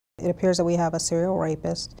It appears that we have a serial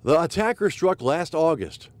rapist. The attacker struck last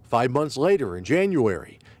August, 5 months later in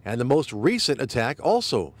January, and the most recent attack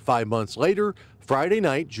also 5 months later, Friday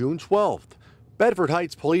night, June 12th. Bedford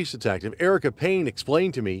Heights Police Detective Erica Payne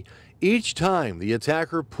explained to me each time the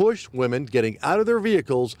attacker pushed women getting out of their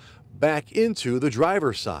vehicles back into the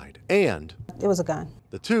driver's side, and it was a gun.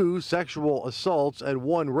 The 2 sexual assaults and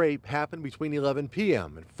 1 rape happened between 11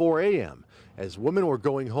 p.m. and 4 a.m. as women were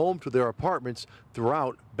going home to their apartments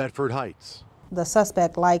throughout Bedford Heights. The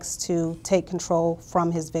suspect likes to take control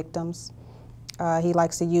from his victims. He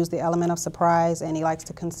likes to use the element of surprise, and he likes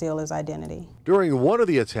to conceal his identity. During one of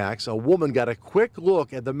the attacks, a woman got a quick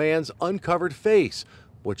look at the man's uncovered face,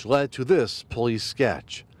 which led to this police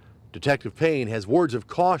sketch. Detective Payne has words of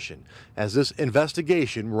caution as this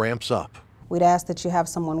investigation ramps up. We'd ask that you have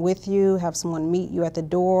someone with you, have someone meet you at the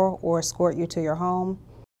door or escort you to your home.